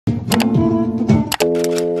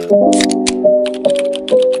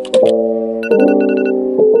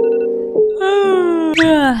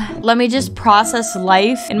let me just process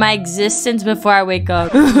life and my existence before I wake up.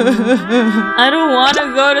 I don't want to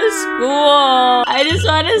go to school. I just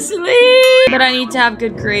want to sleep. But I need to have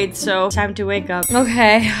good grades, so it's time to wake up.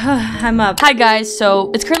 Okay, I'm up. Hi guys,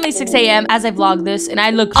 so it's currently 6 a.m. as I vlog this and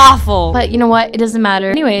I look awful. But you know what? It doesn't matter.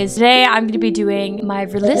 Anyways, today I'm going to be doing my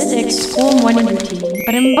realistic school morning routine,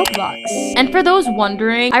 but in Roblox. And for those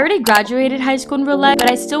wondering, I already graduated high school in real life, but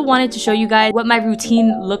I still wanted to show you guys what my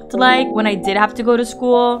routine looked like when I did have to go to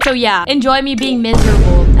school. So yeah, enjoy me being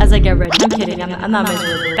miserable as I get ready. I'm kidding, I'm not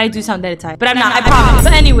miserable. I do sound dead tired, but I'm not, I promise.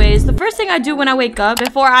 But anyways, the first thing I do when I wake up,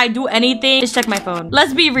 before I do anything, is check my phone.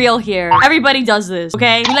 Let's be real here. Everybody does this,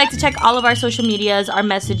 okay? We like to check all of our social medias, our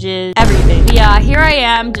messages, everything. But yeah, here I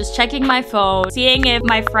am, just checking my phone, seeing if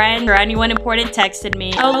my friend or anyone important texted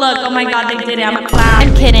me. Oh look, oh my god, they did it, I'm a clown.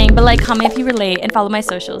 I'm kidding, but like, comment if you relate and follow my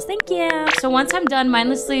socials. Thank you. So once I'm done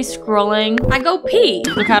mindlessly scrolling, I go pee.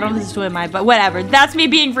 Look, I don't listen to it, but whatever. That's me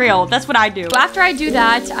being real. That's what I do. So after I do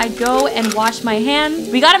that, I go and wash my hands.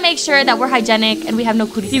 We gotta make sure that we're hygienic and we have no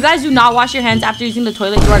cooties. If you guys do not wash your hands after using the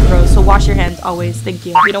toilet, you are gross. So wash your hands always. Thank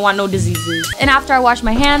you. We don't want no diseases. And after I wash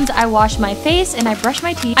my hands, I wash my face and I brush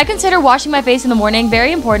my teeth. I consider washing my face in the morning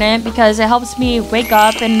very important because it helps me wake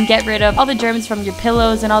up and get rid of all the germs from your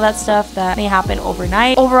pillows and all that stuff that may happen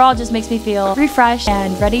overnight. Overall, just makes me feel refreshed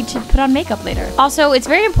and ready to put on makeup later. Also, it's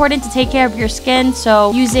very important to take care of your skin,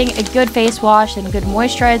 so using a good face wash and good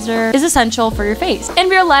moisturizer is essential for your face. In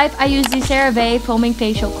real life, I use the 𝐬𝐵 foaming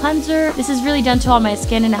facial cleanser. This is really gentle on my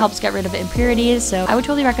skin and it helps get rid of impurities, so I would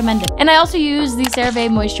totally recommend it. And I also use the 𝐬𝐵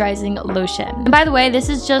moisturizing lotion. And by the way, this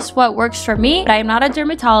is just what works for me, but I am not a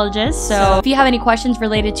dermatologist, so if you have any questions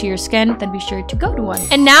related to your skin, then be sure to go to one.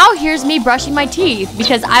 And now here's me brushing my teeth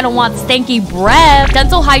because I don't want stanky breath.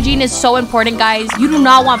 Dental hygiene is so important, guys. You do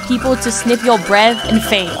not want people to sniff your breath and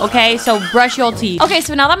faint, okay? So brush your teeth. Okay,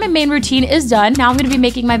 so now that my main routine is done, now I'm gonna be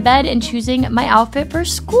making my bed and choosing my outfit for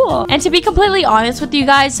school. And to be completely honest with you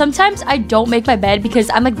guys, sometimes I don't make my bed because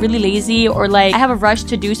I'm like really lazy or like I have a rush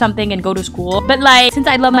to do something and go to school. But like, since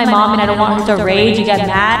I love my mom and I don't want her to rage and get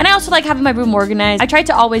mad, and I also like having my room organized, I try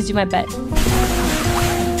to always do my bed.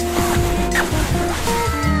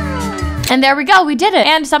 And there we go, we did it.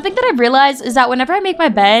 And something that I've realized is that whenever I make my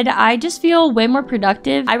bed, I just feel way more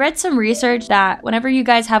productive. I read some research that whenever you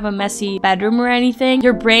guys have a messy bedroom or anything,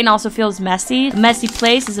 your brain also feels messy. A messy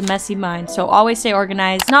place is a messy mind. So always stay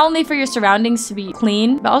organized, not only for your surroundings to be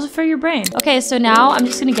clean, but also for your brain. Okay, so now I'm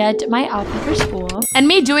just gonna get my outfit for school. And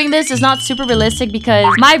me doing this is not super realistic because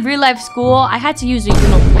my real life school, I had to use a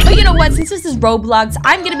uniform. But you know what, since this is Roblox,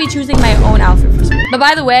 I'm gonna be choosing my own outfit for school. But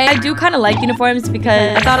by the way, I do kind of like uniforms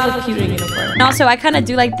because I thought it was cute in uniform. And also, I kind of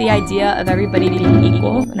do like the idea of everybody being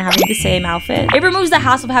equal and having the same outfit. It removes the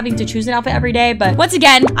hassle of having to choose an outfit every day. But once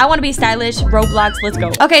again, I want to be stylish. Roblox, let's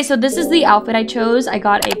go. Okay, so this is the outfit I chose. I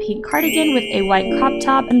got a pink cardigan with a white crop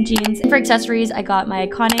top and jeans. And for accessories, I got my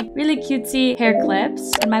iconic, really cutesy hair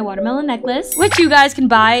clips and my watermelon necklace, which you guys can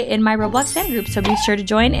buy in my Roblox fan group. So be sure to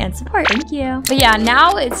join and support. Thank you. But yeah,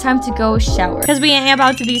 now it's time to go shower because we ain't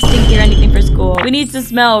about to be stinky or anything for school. We need to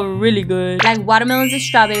smell really good, like watermelons and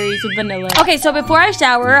strawberries with vanilla. Okay, so before I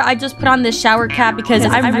shower, I just put on this shower cap because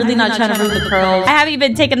I'm really not trying to ruin the curls. I haven't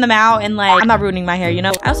even taken them out and like, I'm not ruining my hair, you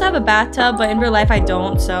know? I also have a bathtub, but in real life I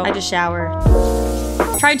don't, so I just shower.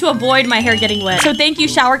 Trying to avoid my hair getting wet. So thank you,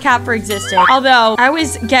 shower cap, for existing. Although, I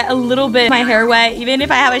always get a little bit my hair wet, even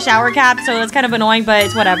if I have a shower cap, so that's kind of annoying, but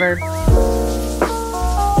it's whatever.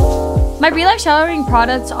 My real life showering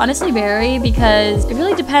products honestly vary because it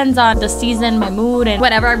really depends on the season, my mood, and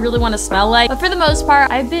whatever I really want to smell like. But for the most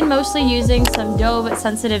part, I've been mostly using some Dove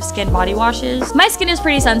sensitive skin body washes. My skin is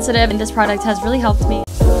pretty sensitive and this product has really helped me.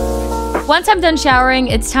 Once I'm done showering,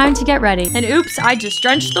 it's time to get ready. And oops, I just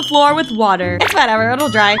drenched the floor with water. It's whatever, it'll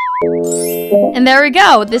dry. And there we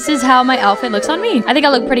go. This is how my outfit looks on me. I think I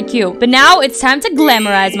look pretty cute. But now it's time to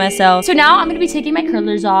glamorize myself. So now I'm going to be taking my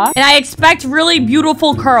curlers off. And I expect really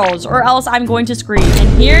beautiful curls or else I'm going to scream.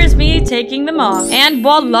 And here's me taking them off. And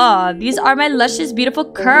voila. These are my luscious, beautiful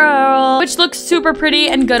curls, which looks super pretty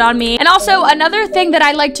and good on me. And also another thing that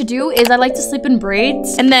I like to do is I like to sleep in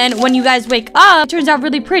braids. And then when you guys wake up, it turns out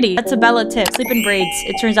really pretty. That's a Bella tip. Sleep in braids.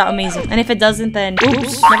 It turns out amazing. And if it doesn't, then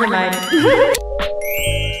oops, never mind.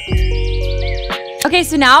 Okay,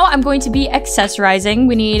 so now I'm going to be accessorizing.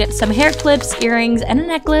 We need some hair clips, earrings, and a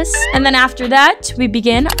necklace. And then after that, we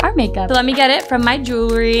begin our makeup. So let me get it from my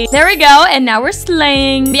jewelry. There we go. And now we're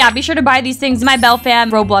slaying. But yeah, be sure to buy these things in my Belle Fam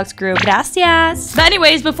Roblox group. Gracias. But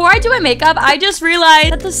anyways, before I do my makeup, I just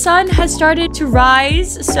realized that the sun has started to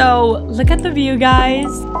rise. So look at the view, guys.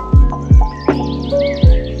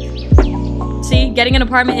 See? think getting an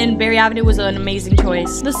apartment in Berry Avenue was an amazing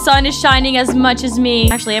choice. The sun is shining as much as me.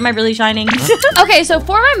 Actually, am I really shining? Okay, so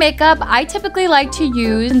for my makeup, I typically like to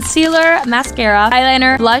use concealer, mascara,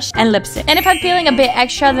 eyeliner, blush, and lipstick. And if I'm feeling a bit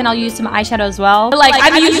extra, then I'll use some eyeshadow as well. But like,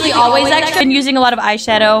 I'm usually always extra and using a lot of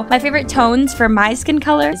eyeshadow. My favorite tones for my skin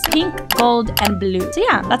color is pink, gold, and blue. So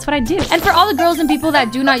yeah, that's what I do. And for all the girls and people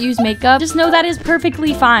that do not use makeup, just know that is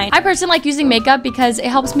perfectly fine. I personally like using makeup because it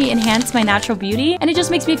helps me enhance my natural beauty and it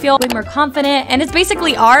just makes me feel way more confident. And it's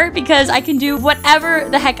basically art because I can do whatever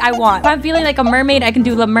the heck I want. If I'm feeling like a mermaid, I can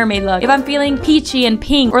do the mermaid look. If I'm feeling peachy and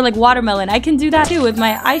pink or like watermelon, I can do that too with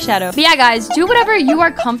my eyeshadow. But yeah, guys, do whatever you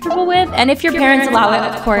are comfortable with and if your parents allow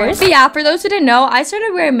it, of course. But yeah, for those who didn't know, I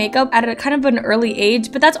started wearing makeup at a kind of an early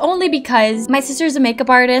age, but that's only because my sister's a makeup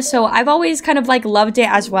artist, so I've always kind of like loved it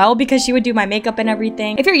as well because she would do my makeup and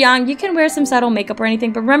everything. If you're young, you can wear some subtle makeup or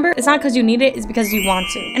anything, but remember, it's not because you need it, it's because you want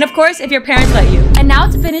to. And of course, if your parents let you. And now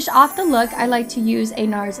to finish off the look, I like to use a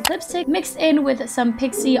NARS lipstick mixed in with some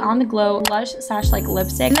Pixie On The Glow blush / like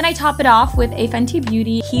lipstick. And then I top it off with a Fenty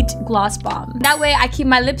Beauty Heat Gloss Bomb. That way I keep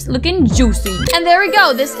my lips looking juicy. And there we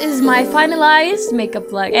go. This is my finalized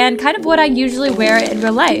makeup look and kind of what I usually wear in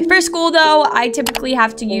real life. For school though, I typically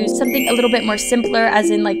have to use something a little bit more simpler as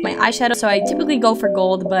in like my eyeshadow. So I typically go for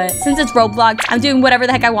gold, but since it's Roblox, I'm doing whatever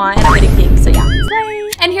the heck I want and I'm getting pink. So yeah.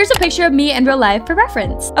 And here's a picture of me in real life for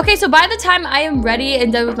reference. Okay, so by the time I am ready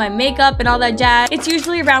and done with my makeup and all that jazz, it's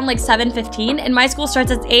usually around like 7:15 and my school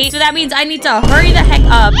starts at 8. So that means I need to hurry the heck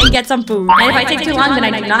up and get some food. And if I take too long, then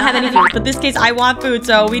I do not have any food. But in this case, I want food,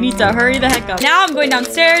 so we need to hurry the heck up. Now I'm going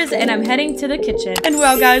downstairs and I'm heading to the kitchen. And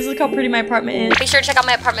wow, guys, look how pretty my apartment is. Make sure to check out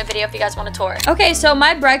my apartment video if you guys want a tour. Okay, so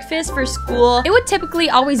my breakfast for school, it would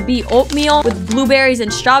typically always be oatmeal with blueberries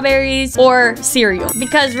and strawberries or cereal.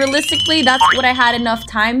 Because realistically, that's what I had enough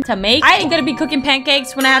time to make. I ain't gonna be cooking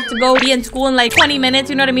pancakes when I have to go be in school in like 20 minutes,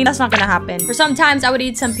 you know what I mean? That's not gonna happen. For sometimes I would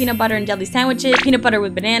eat some peanut butter and jelly sandwiches, peanut butter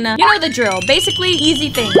with banana. You know the drill. Basically, easy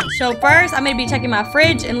things. So first, I'm gonna be checking my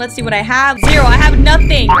fridge and let's see what I have. Zero, I have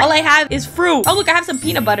nothing. All I have is fruit. Oh, look, I have some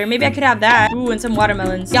peanut butter. Maybe I could have that. Ooh, and some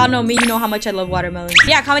watermelons. Y'all know me, you know how much I love watermelons.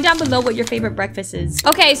 Yeah, comment down below what your favorite breakfast is.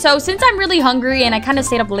 Okay, so since I'm really hungry and I kind of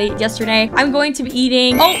stayed up late yesterday, I'm going to be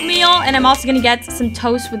eating oatmeal and I'm also gonna get some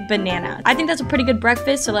toast with banana. I think that's a pretty good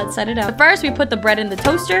breakfast, so let's set it up. But first, we put the bread in the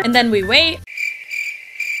toaster and then we wait.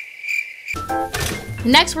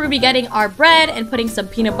 Next, we're gonna be getting our bread and putting some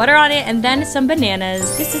peanut butter on it and then some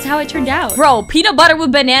bananas. This is how it turned out. Bro, peanut butter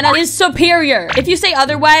with banana is superior. If you say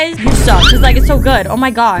otherwise, you suck. Cause like, it's so good. Oh my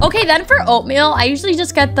God. Okay, then for oatmeal, I usually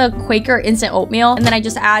just get the Quaker instant oatmeal and then I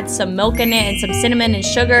just add some milk in it and some cinnamon and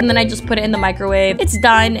sugar and then I just put it in the microwave. It's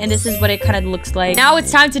done and this is what it kind of looks like. Now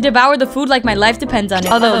it's time to devour the food like my life depends on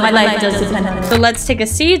it. Although my life does depend on it. So let's take a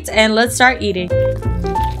seat and let's start eating.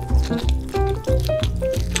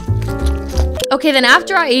 Okay, then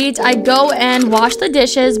after I eat, I go and wash the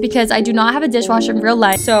dishes because I do not have a dishwasher in real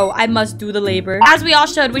life. So I must do the labor. As we all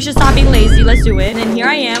should. We should stop being lazy. Let's do it. And then here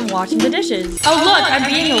I am washing the dishes. Oh, look, I'm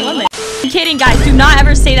being a woman. I'm kidding, guys. Do not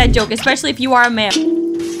ever say that joke, especially if you are a man.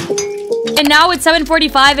 And now it's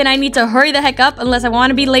 7:45 and I need to hurry the heck up unless I want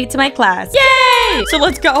to be late to my class. Yay! So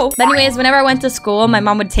let's go. But anyways, whenever I went to school, my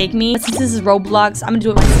mom would take me. But since this is Roblox, I'm gonna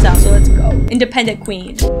do it myself. So let's go. Independent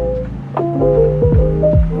queen.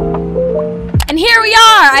 And here we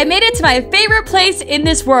are! I made it to my favorite place in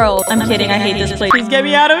this world. I'm kidding, I hate this place. Please get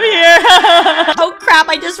me out of here. Oh crap,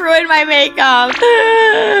 I just ruined my makeup.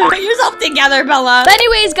 Put yourself together, Bella. But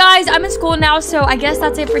anyways, guys, I'm in school now, so I guess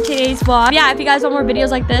that's it for today's vlog. Yeah, if you guys want more videos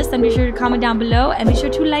like this, then be sure to comment down below and be sure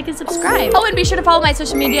to like and subscribe. Oh, and be sure to follow my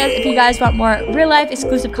social medias if you guys want more real life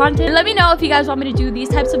exclusive content. And let me know if you guys want me to do these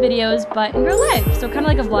types of videos, but in real life. So kind of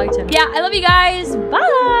like a vlog channel. Yeah, I love you guys.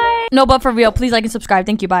 Bye. No, but for real, please like and subscribe.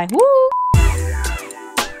 Thank you. Bye. Woo!